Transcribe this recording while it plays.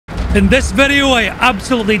In this video, I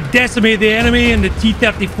absolutely decimate the enemy in the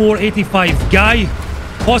T-34-85 Gai,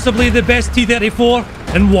 possibly the best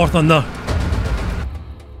T-34 in War Thunder.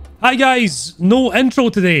 Hi guys, no intro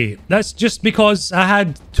today. That's just because I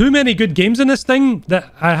had too many good games in this thing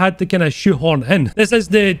that I had to kind of shoehorn in. This is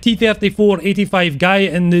the T-34-85 Gai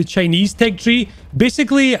in the Chinese tech tree.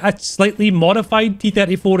 Basically, a slightly modified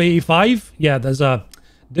T-34-85. Yeah, there's a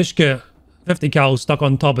Dishka 50 cal stuck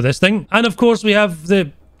on top of this thing. And of course, we have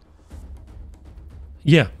the...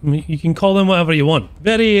 yeah, you can call them whatever you want.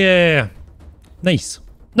 Very, nice.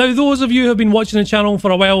 Now, those of you who have been watching the channel for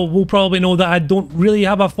a while will probably know that I don't really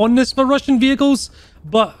have a fondness for Russian vehicles,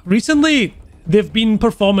 but recently they've been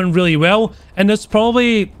performing really well, and there's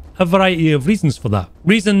probably a variety of reasons for that.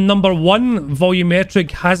 Reason number one,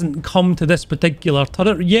 volumetric hasn't come to this particular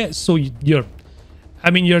turret yet, so you're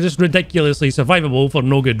just ridiculously survivable for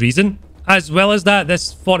no good reason. As well as that,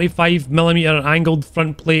 this 45mm angled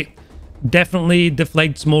front plate definitely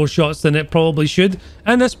deflects more shots than it probably should,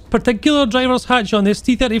 and this particular driver's hatch on this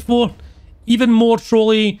T-34 even more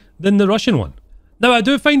trolly than the Russian one. Now, I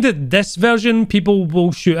do find that this version people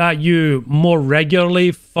will shoot at you more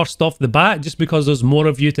regularly first off the bat just because there's more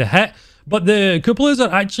of you to hit, but the cupolas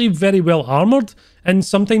are actually very well armoured, and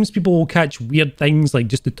sometimes people will catch weird things like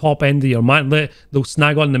just the top end of your mantlet, they'll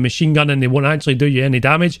snag on the machine gun and they won't actually do you any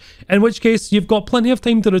damage, in which case you've got plenty of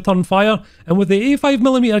time to return fire, and with the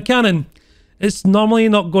 85mm cannon, it's normally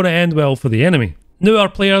not going to end well for the enemy. Newer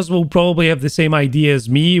players will probably have the same idea as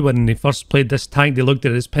me. When they first played this tank, they looked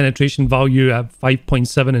at its penetration value at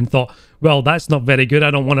 5.7 and thought, well, that's not very good,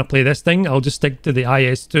 I don't want to play this thing, I'll just stick to the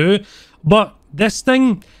IS-2. But this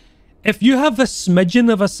thing, if you have a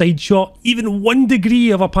smidgen of a side shot, even 1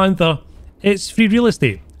 degree of a Panther, it's free real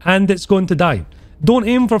estate, and it's going to die. Don't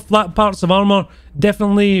aim for flat parts of armour,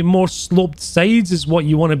 definitely more sloped sides is what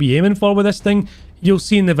you want to be aiming for with this thing. You'll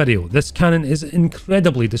see in the video, this cannon is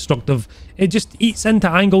incredibly destructive. It just eats into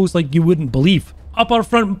angles like you wouldn't believe. Upper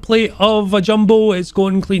front plate of a jumbo, it's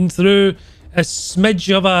going clean through. A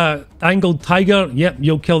smidge of a angled tiger, yep,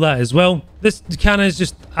 you'll kill that as well. This cannon is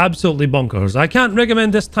just absolutely bonkers. I can't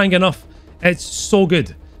recommend this tank enough. It's so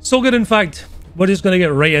good. So good, in fact, we're just going to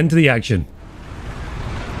get right into the action.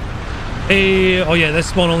 Hey, oh yeah,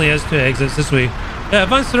 this one only has 2 exits this way. Yeah,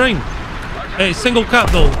 advance terrain. Hey, single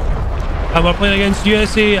cap though. And we're playing against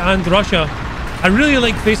USA and Russia. I really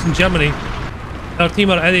like facing Germany. Our team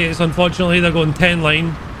are idiots, unfortunately. They're going 10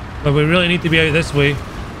 line. But we really need to be out this way.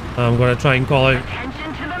 I'm going to try and call out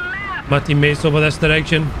my teammates over this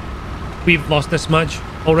direction. We've lost this match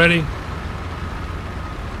already.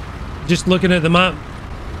 Just looking at the map,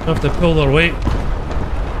 I have to pull their weight.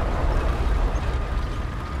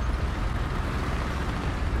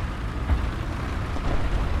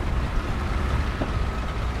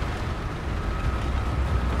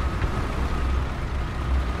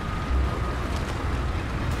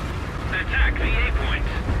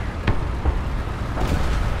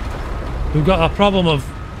 We've got a problem of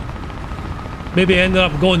maybe ending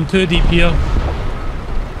up going too deep here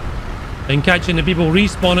and catching the people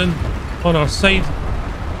respawning on our side.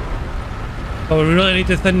 But we really need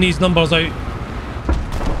to thin these numbers out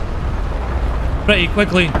pretty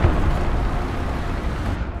quickly.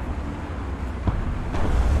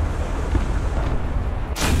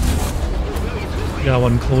 Got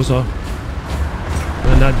one closer.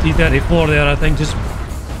 And that T-34 there, I think, just...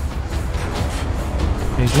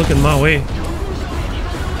 he's looking my way.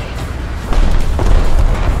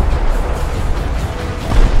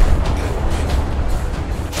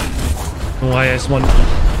 Oh, IS-1.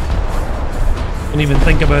 Don't even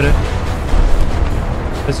think about it.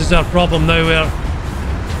 This is our problem now, where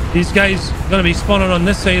these guys are going to be spawning on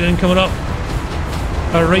this side and coming up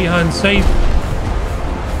our right hand side.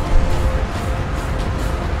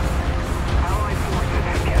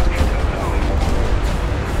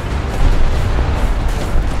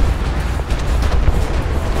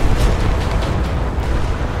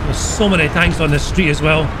 So many tanks on this street as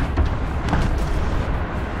well.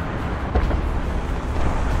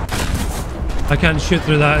 I can't shoot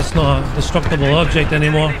through that, it's not a destructible object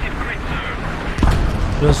anymore.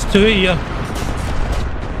 There's 2 here.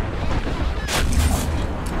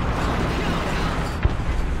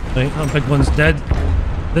 Right, that big one's dead.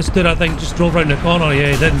 This dude I think just drove around the corner,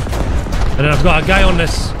 yeah he did. And then I've got a guy on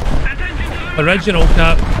this original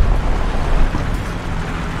cap.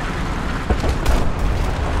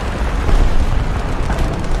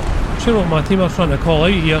 Sure what my team are trying to call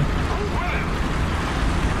out here.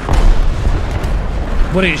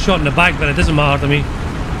 Would have shot in the back, but it doesn't matter to me.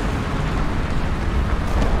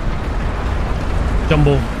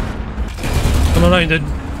 Jumbo. Come around, dude.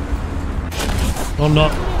 Or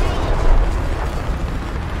not.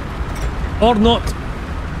 Or not.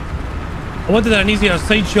 I wanted an easier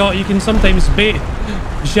side shot. You can sometimes bait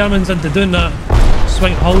Shermans into doing that.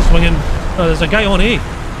 Hull swinging. Oh, there's a guy on A.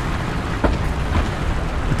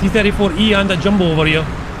 A T-34E and a jumbo over here.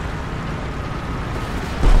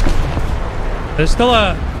 There's still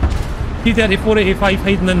a T-34-85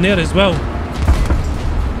 hiding in there as well.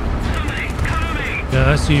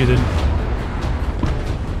 Yeah, I see you, dude.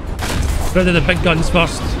 Rid of the big guns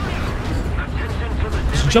first.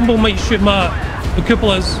 This jumbo might shoot the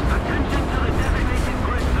cupolas.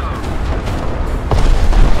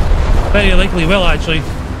 Very likely will, actually.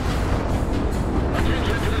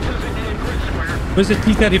 Where's the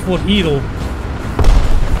T-34E though?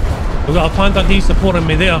 We've got a Panther D supporting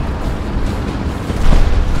me there.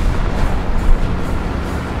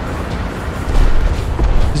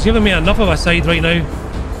 He's giving me enough of a side right now.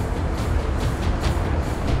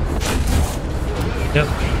 Yep.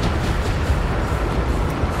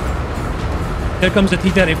 Here comes the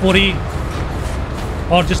T-34E.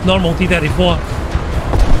 Or just normal T-34.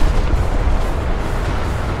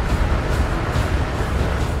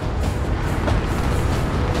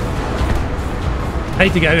 I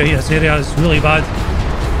hate to get out of here, this area is really bad.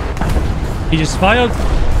 He just fired.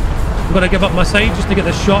 I'm gonna give up my side just to get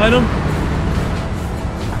this shot in him.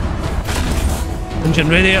 Engine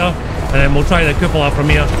radiator, and then we'll try the cupola from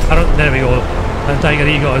here. There we go. That Tiger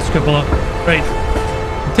E got his cupola. Right.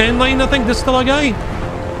 10 line, I think there's still a guy.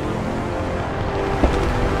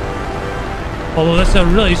 Although this is a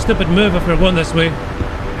really stupid move if we're going this way.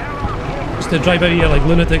 Just to drive out here like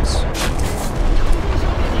lunatics.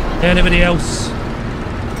 Anybody else?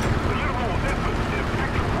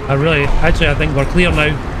 I think we're clear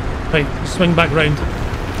now. Right, swing back round.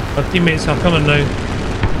 Our teammates are coming now.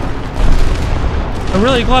 I'm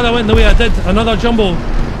really glad I went the way I did. Another jumbo.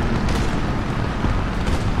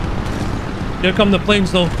 Here come the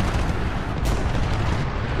planes though.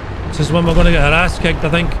 This is when we're going to get our ass kicked, I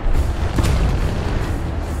think.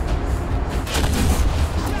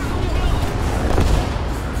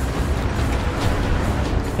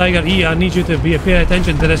 Tiger E, I need you to pay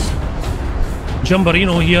attention to this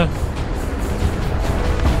Jumborino here.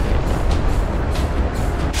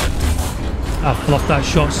 I fluffed that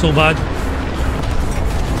shot so bad.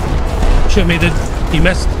 Shoot me, dude. He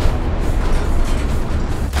missed.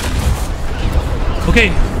 Okay,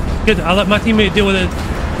 good. I let my teammate deal with it.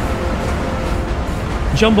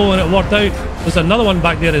 Jumbo and it worked out. There's another one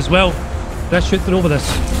back there as well. Let's shoot through over this.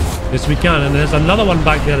 Yes, we can. And there's another one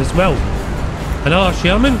back there as well. Another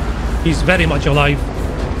Sherman. He's very much alive.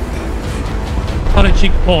 Turret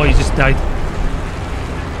cheek. Oh, he just died.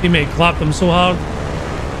 Teammate clapped him so hard.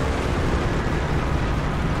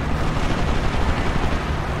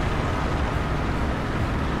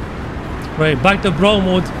 Right, back to brawl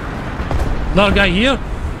mode. Another guy here.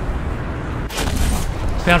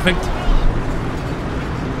 Perfect.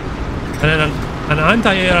 And then an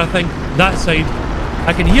anti-air, I think, that side.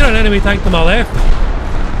 I can hear an enemy tank to my left.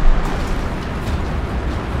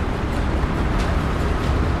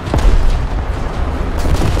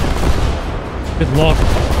 Good lord.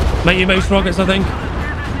 Mighty Mouse rockets, I think.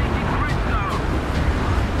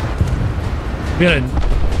 We're in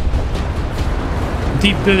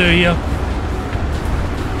deep doo-doo here.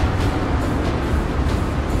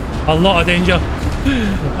 A lot of danger.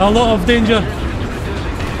 A lot of danger.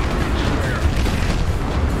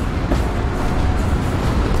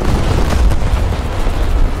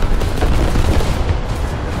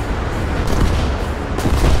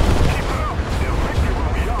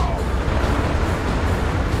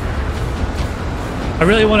 I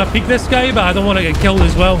really want to peek this guy, but I don't want to get killed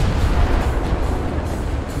as well.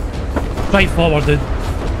 Right forward, dude.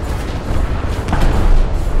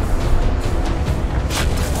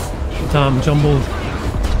 Damn, jumbo.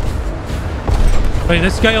 Right,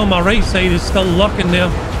 this guy on my right side is still lurking there.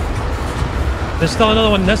 There's still another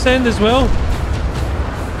one this end as well.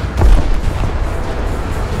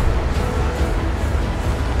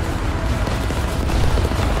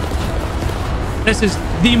 This is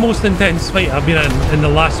the most intense fight I've been in the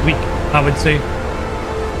last week, I would say.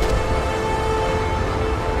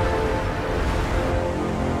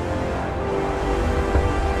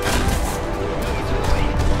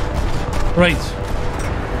 Right.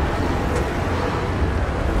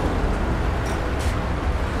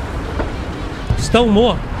 Still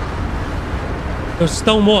more. There's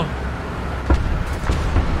still more.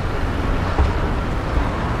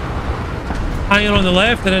 Hanging on the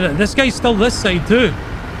left, and then this guy's still this side too.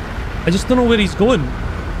 I just don't know where he's going.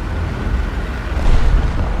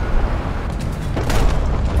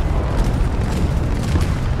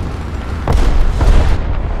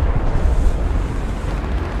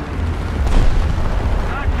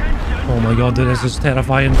 my god, dude, this is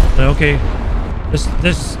terrifying. Okay.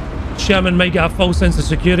 This Sherman might get a false sense of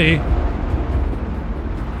security.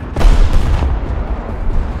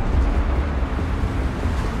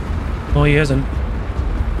 Oh, he isn't.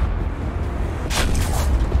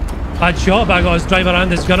 Bad shot, but I got his driver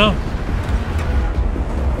and his gunner.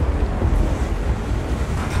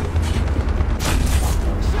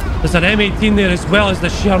 There's an M18 there as well as the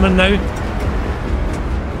Sherman now.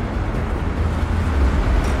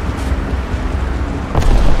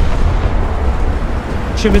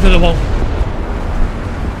 Shoot me to the wall.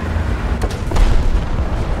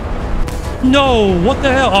 No, what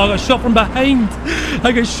the hell? Oh, I got shot from behind.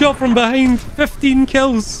 I got shot from behind. 15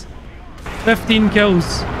 kills. 15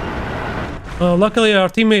 kills. Well, luckily our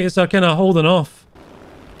teammates are kind of holding off.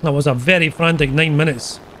 That was a very frantic 9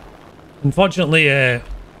 minutes. Unfortunately,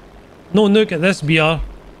 no nuke at this BR.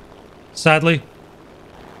 Sadly.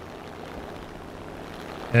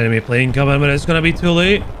 Enemy plane coming, but it's going to be too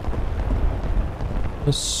late.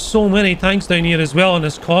 There's so many tanks down here as well in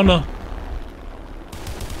this corner.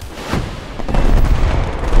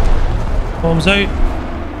 Bombs out.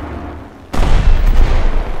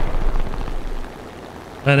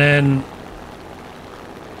 And then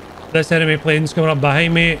this enemy plane's coming up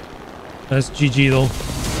behind me. That's GG though.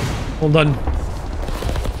 Hold on.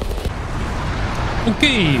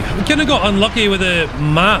 Okay, we kind of got unlucky with the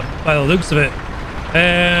map by the looks of it.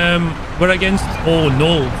 We're against, oh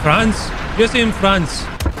no, France. You're saying France.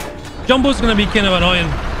 Jumbo's going to be kind of annoying.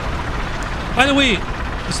 By the way,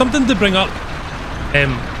 something to bring up.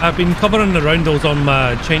 I've been covering the roundels on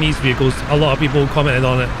my Chinese vehicles. A lot of people commented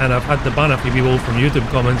on it, and I've had to ban a few people from YouTube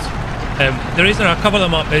comments. The reason I cover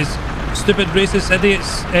them up is stupid racist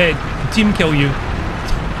idiots team kill you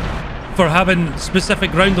for having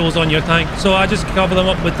specific roundels on your tank. So I just cover them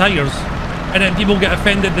up with tires, and then people get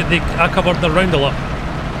offended that I covered the roundel up.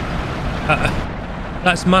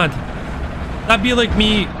 That's mad. That'd be like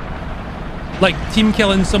me, like, team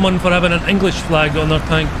killing someone for having an English flag on their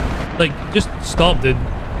tank. Like, just stop, dude.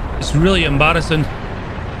 It's really embarrassing.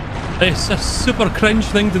 It's a super cringe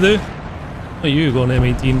thing to do. Oh, you going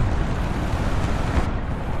M18.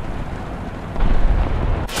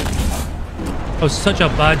 That was such a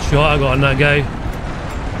bad shot I got on that guy.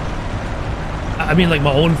 I mean, like,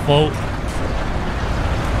 my own fault.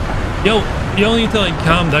 Yo, you all need to, like,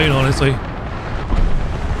 calm down, honestly.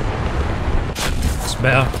 It's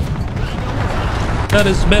better. That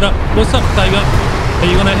is better. What's up, Tiger? Are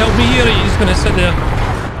you gonna help me here, or are you just gonna sit there?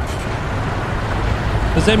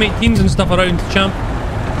 There's M18s and stuff around, champ.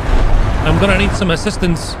 I'm gonna need some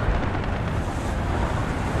assistance.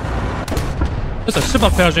 That's a super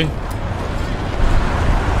Pershing.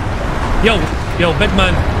 Yo, big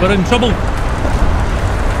man, we're in trouble.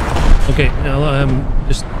 Okay, I'll let him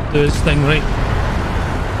just do his thing, right?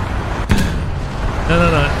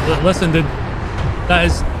 No. Listen, dude.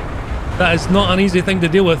 That is not an easy thing to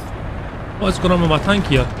deal with. What's going on with my tank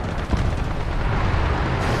here?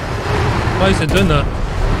 Why is it doing that?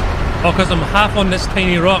 Oh, because I'm half on this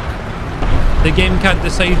tiny rock. The game can't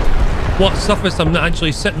decide what surface I'm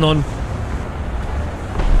actually sitting on.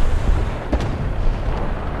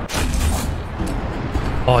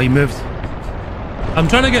 Oh, he moved. I'm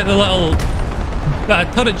trying to get the little bit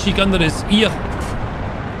of turret cheek under his ear.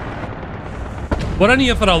 We're in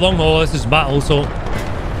here for a long haul. This is battle, so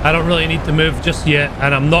I don't really need to move just yet,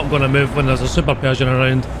 and I'm not going to move when there's a super Persian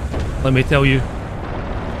around, let me tell you.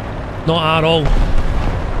 Not at all.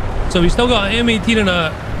 So we still got an M18 and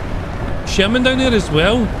a Sherman down there as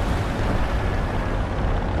well.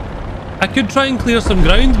 I could try and clear some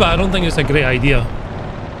ground, but I don't think it's a great idea.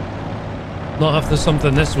 Not if there's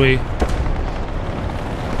something this way.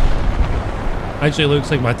 Actually, looks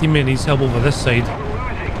like my teammate needs help over this side.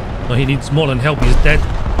 No, he needs more than help, he's dead.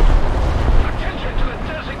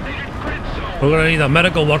 We're gonna need a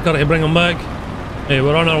medical worker to bring him back. Hey,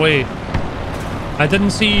 we're on our way. I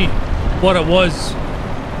didn't see what it was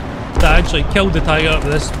that actually killed the tiger.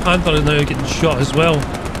 This panther is now getting shot as well.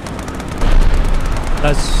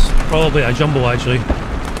 That's probably a jumbo, actually.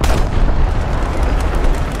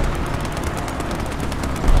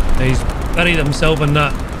 He's buried himself in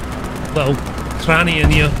that little cranny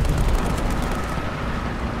in here.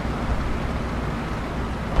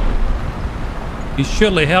 He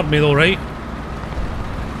surely heard me though, right?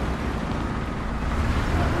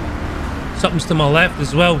 Something's to my left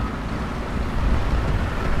as well.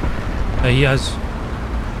 He has.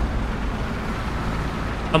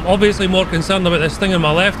 I'm obviously more concerned about this thing on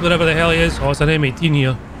my left, wherever the hell he is. Oh, it's an M18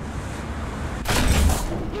 here.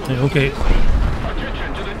 Yeah, okay.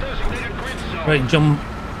 Right, jump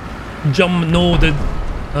no, dude.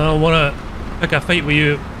 I don't wanna pick a fight with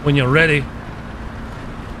you when you're ready.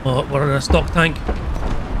 Oh, we're in a stock tank.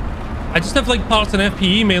 I just have like parts and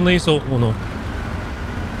FPE mainly, so... Oh no.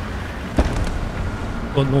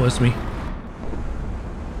 Don't notice me.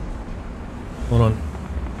 Hold on.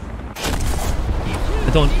 I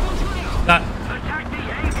don't... That...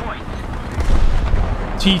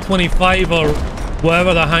 T-25 or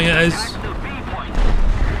whatever the hang it is.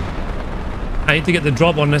 I need to get the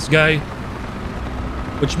drop on this guy.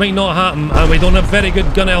 Which might not happen, and we don't have very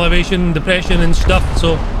good gun elevation, depression and stuff,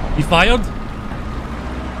 so... He fired?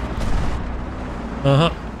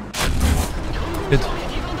 Uh-huh. Good.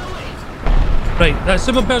 Right, that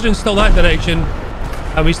Super Persian's still that direction.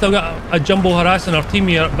 And we still got a jumbo harassing our team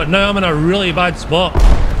here, but now I'm in a really bad spot.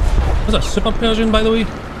 Was that Super Persian, by the way?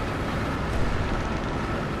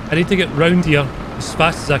 I need to get round here as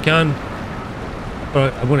fast as I can.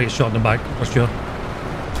 Or I'm going to get shot in the back, for sure.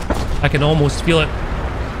 I can almost feel it.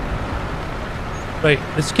 Right,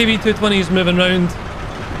 this KV-220 is moving round.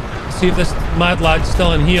 Let's see if this mad lad's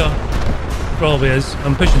still in here. Probably is.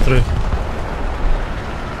 I'm pushing through.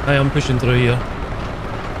 I am pushing through here.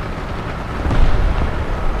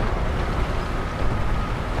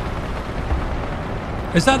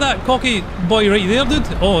 Is that cocky boy right there, dude?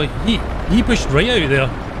 Oh, he pushed right out there.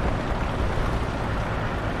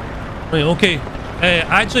 Right, okay.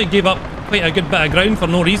 I actually gave up quite a good bit of ground for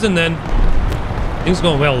no reason then. Things are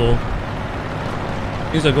going well though.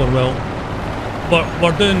 Things are going well. But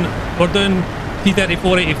we're doing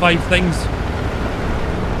T-34-85 things.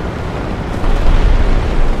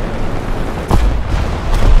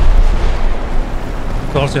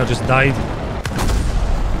 Of course, I just died.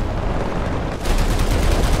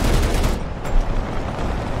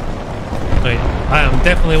 Right, I am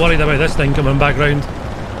definitely worried about this thing coming back round.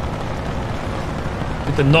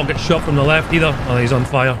 He did not get shot from the left either. Oh, he's on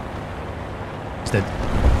fire. He's dead.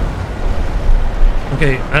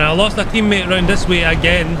 Okay, and I lost a teammate round this way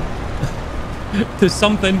again. To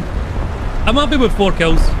something. I'm happy with 4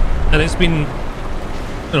 kills. And it's been,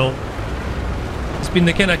 you know, it's been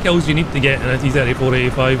the kind of kills you need to get in a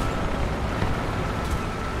T-34-85.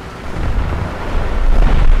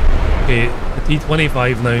 Okay, the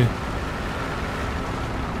T-25 now.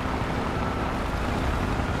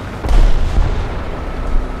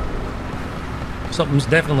 Something's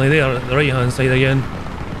definitely there at the right hand side again.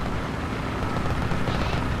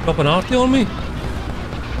 Drop an RT on me?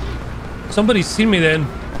 Somebody's seen me then.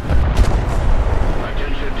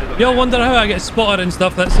 Y'all wonder how I get spotted and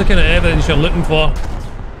stuff. That's the kind of evidence you're looking for.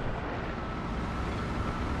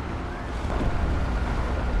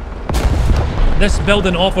 This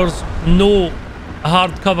building offers no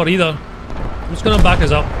hard cover either. I'm just gonna back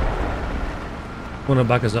us up.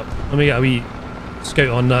 Let me get a wee scout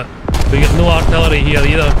on that. We get no artillery here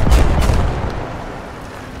either.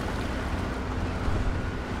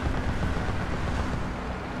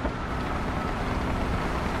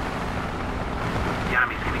 The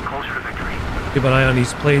enemy's getting close for victory. Keep an eye on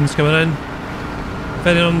these planes coming in. If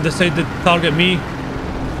any of them decide to target me.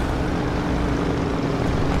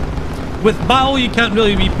 With battle you can't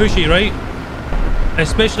really be pushy, right?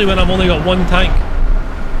 Especially when I've only got 1 tank.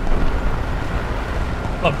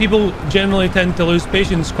 But people generally tend to lose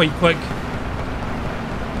patience quite quick.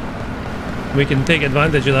 We can take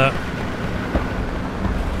advantage of that.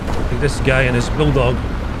 Like this guy and his bulldog.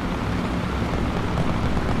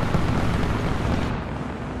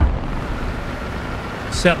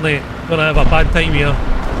 Certainly gonna have a bad time here.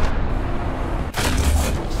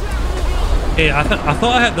 Hey, I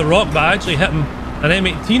thought I hit the rock, but I actually hit him. An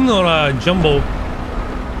M18 or a jumbo?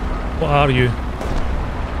 What are you?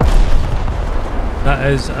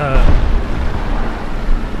 That is a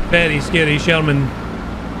very scary Sherman.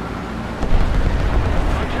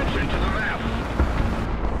 Attention to the map.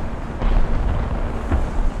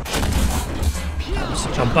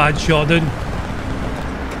 Such a bad shot, dude.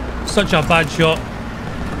 Such a bad shot.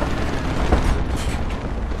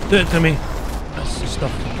 Do it to me. That's the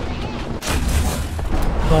stuff.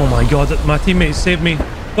 Oh my god, my teammate saved me.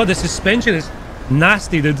 God, the suspension is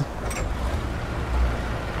nasty, dude.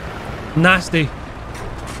 Nasty.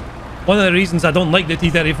 One of the reasons I don't like the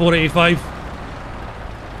T-34-85.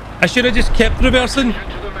 I should have just kept reversing.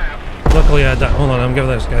 Luckily I did. Hold on, I'm giving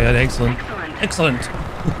this guy an excellent. Excellent.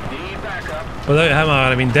 Without him I would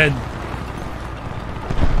have been dead.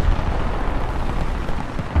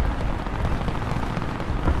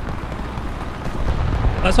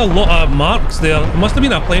 That's a lot of marks there. It must have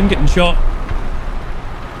been a plane getting shot.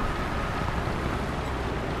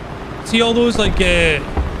 See all those like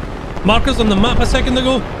markers on the map a second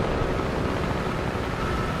ago?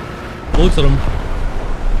 Loads of them.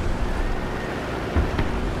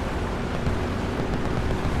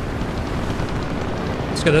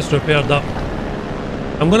 Let's get this repaired up.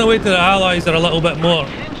 I'm going to wait till the allies are a little bit more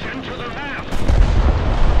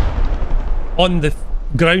on the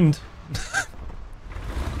ground.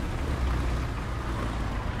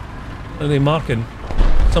 What are they marking?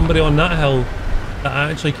 Somebody on that hill that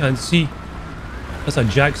I actually can't see. That's a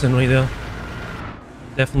Jackson right there.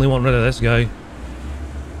 Definitely want rid of this guy.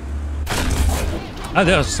 Ah,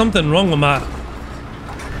 there's something wrong with my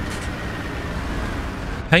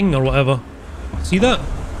ping or whatever. See that?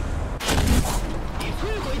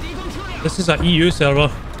 This is an EU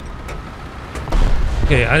server.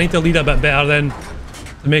 Okay, I need to lead a bit better then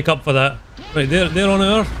to make up for that. Right, they're on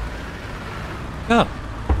Earth. Yeah.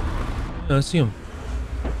 Yeah, I see him.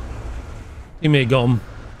 Teammate got him.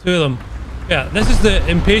 Two of them. Yeah, this is the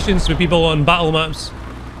impatience with people on battle maps.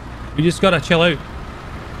 We just gotta chill out.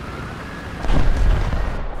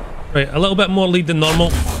 Right, a little bit more lead than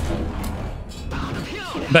normal.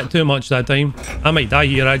 Bit too much that time. I might die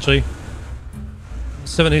here actually.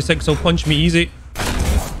 76 will punch me easy.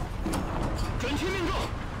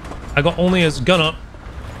 I got only his gunner.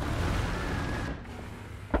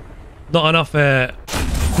 Not enough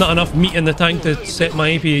meat in the tank to set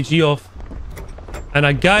my APHE off. And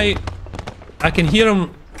a guy, I can hear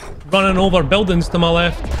him running over buildings to my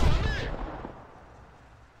left.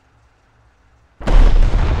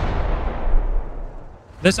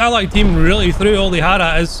 This allied team really threw all they had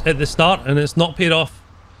at us at the start, and it's not paid off.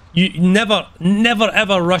 You never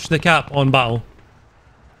ever rush the cap on battle.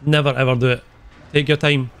 Never ever do it. Take your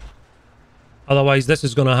time. Otherwise this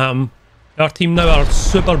is gonna happen. Our team now are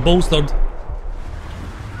super bolstered.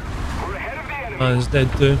 Ah, he's dead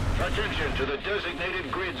too. Attention to the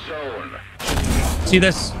designated grid zone. See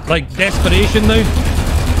this, like, desperation now?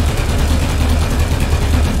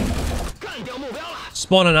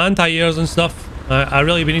 Spawning anti-airs and stuff. I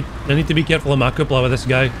need to be careful of my cupola with this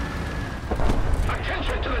guy.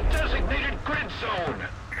 Attention to the designated grid zone.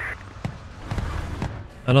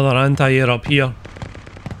 Another anti-air up here.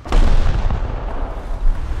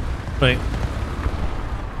 Right.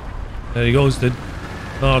 There he goes, dude.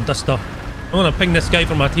 Oh, duster. I'm gonna ping this guy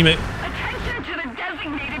for my teammate. Attention to the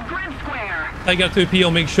designated grid square. Tiger 2P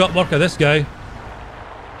will make short work of this guy.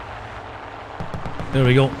 There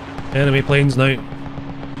we go. Enemy planes now.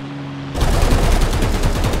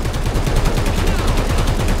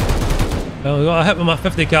 Well, we got a hit with my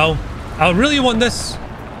 50 cal. I really want this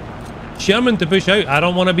Sherman to push out. I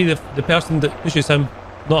don't want to be the person that pushes him.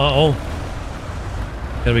 Not at all.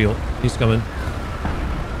 There we go. He's coming.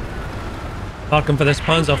 Parking for this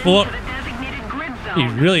Panzer IV. He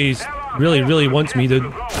really wants me, dude.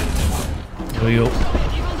 There we go.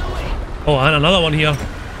 Oh, and another one here.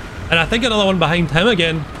 And I think another one behind him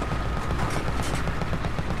again.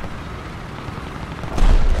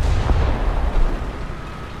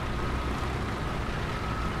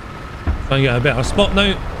 Try and get a better spot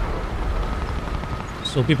now.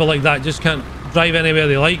 So people like that just can't drive anywhere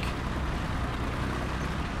they like.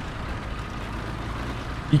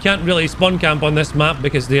 You can't really spawn camp on this map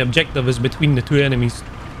because the objective is between the two enemies'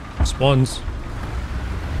 spawns.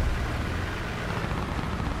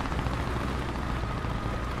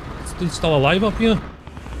 Is dude still alive up here?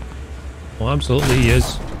 Oh, absolutely he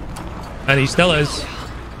is. And he still is.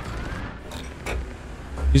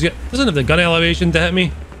 Doesn't have the gun elevation to hit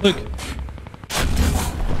me. Look.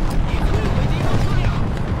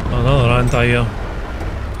 Another anti-air.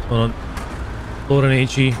 Hold on. Lowering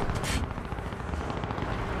HE.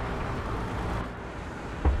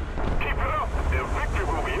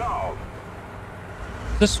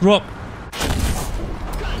 This rock.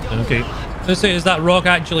 Okay. Let's say, is that rock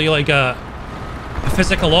actually like a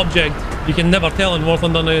physical object? You can never tell in War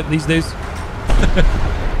Thunder these days.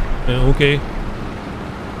 Okay.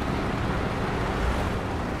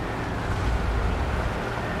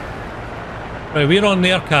 Right, we're on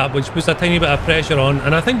their cap, which puts a tiny bit of pressure on,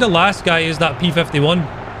 and I think the last guy is that P51.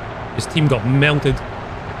 His team got melted.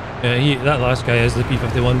 Yeah, that last guy is the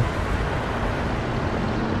P51.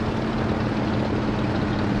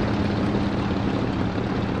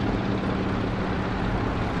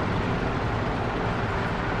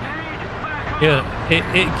 Yeah,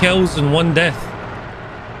 8 kills and 1 death.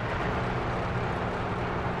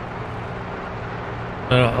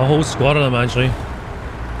 A whole squad of them actually.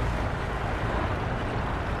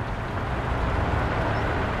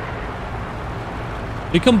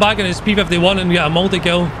 You come back in his P51 and get a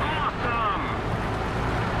multi-kill.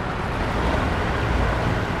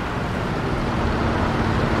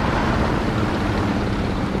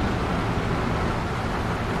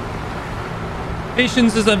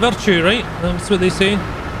 Patience is a virtue, right? That's what they say.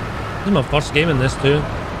 This is my first game in this too.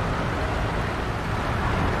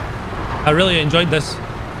 I really enjoyed this.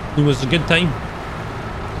 It was a good time.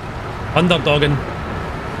 Underdogging.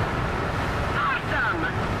 Awesome!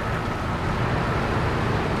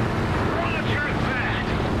 Roger that!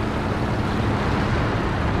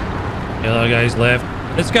 The other guy's left.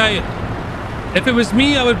 This guy, if it was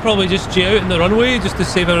me, I would probably just jet out in the runway just to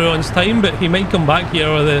save everyone's time, but he might come back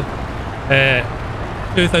here with the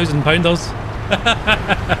 2,000 pounders.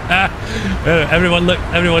 Everyone, look,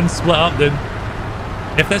 everyone split up, dude.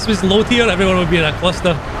 If this was low tier, everyone would be in a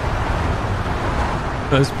cluster.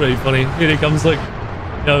 That's pretty funny. Here he comes, look.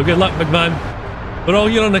 Yo, good luck, big man. We're all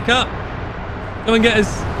here on the cat. Come and get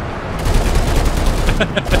us.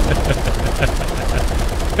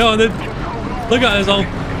 Come on, dude. Look at us all.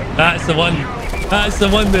 That's the one. That's the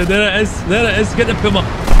one, dude. There it is. There it is. Get the Puma.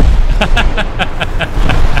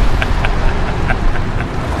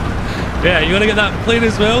 Yeah, you want to get that plane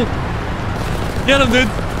as well? Get him, dude.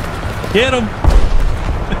 Get him.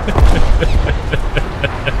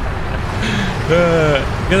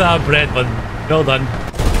 Get that bread, man. Well done.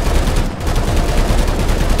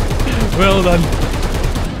 Well done.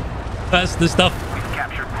 That's the stuff.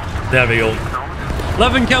 There we go.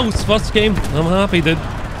 11 kills, first game. I'm happy, dude.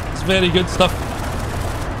 It's very good stuff.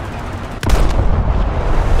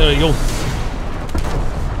 There you go.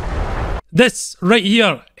 This right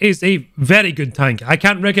here is a very good tank. I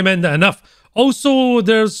can't recommend it enough. Also,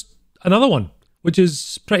 there's another one, which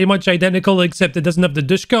is pretty much identical, except it doesn't have the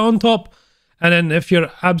Dushka on top. And then if you're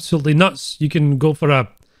absolutely nuts, you can go for a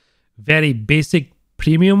very basic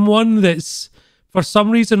premium one that's for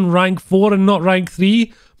some reason rank 4 and not rank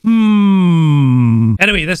 3.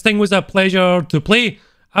 Anyway, this thing was a pleasure to play.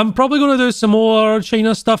 I'm probably going to do some more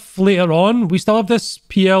China stuff later on. We still have this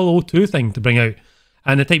PL02 thing to bring out,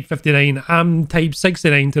 and the Type 59 and Type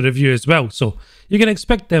 69 to review as well, so you can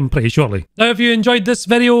expect them pretty shortly. Now, if you enjoyed this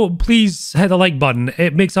video, please hit the like button.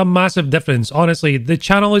 It makes a massive difference. Honestly, the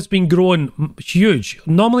channel has been growing huge.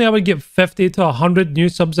 Normally, I would get 50 to 100 new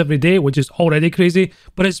subs every day, which is already crazy,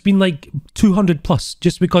 but it's been like 200 plus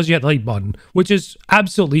just because you hit the like button, which is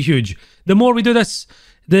absolutely huge. The more we do this,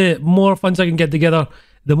 the more funds I can get together,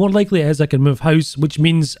 the more likely it is I can move house, which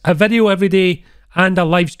means a video every day and a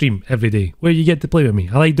live stream every day where you get to play with me.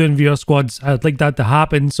 I like doing viewer squads. I'd like that to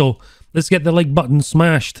happen, so let's get the like button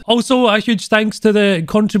smashed. Also, a huge thanks to the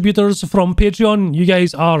contributors from Patreon. You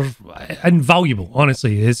guys are invaluable,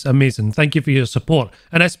 honestly. It's amazing. Thank you for your support.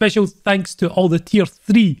 And a special thanks to all the tier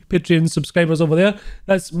 3 Patreon subscribers over there.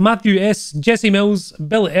 That's Matthew S, Jesse Mills,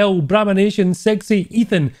 Bill L, Brahma Nation, Sexy,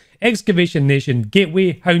 Ethan, Excavation Nation,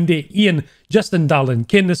 Gateway, Houndy, Ian, Justin Darlin,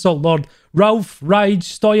 Kane the Salt Lord, Ralph, Rige,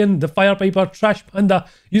 Stoyan, The Firepiper, Trash Panda,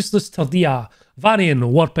 Useless Tardilla, Varian,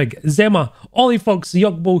 Warpig, Zema, Ollie Fox,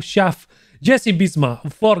 Yogbo, Shaft, Jesse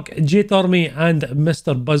Bisma, Fork, J Tormy, and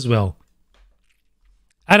Mr. Buzzwell.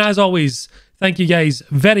 And as always, thank you guys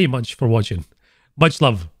very much for watching. Much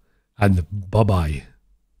love, and bye-bye.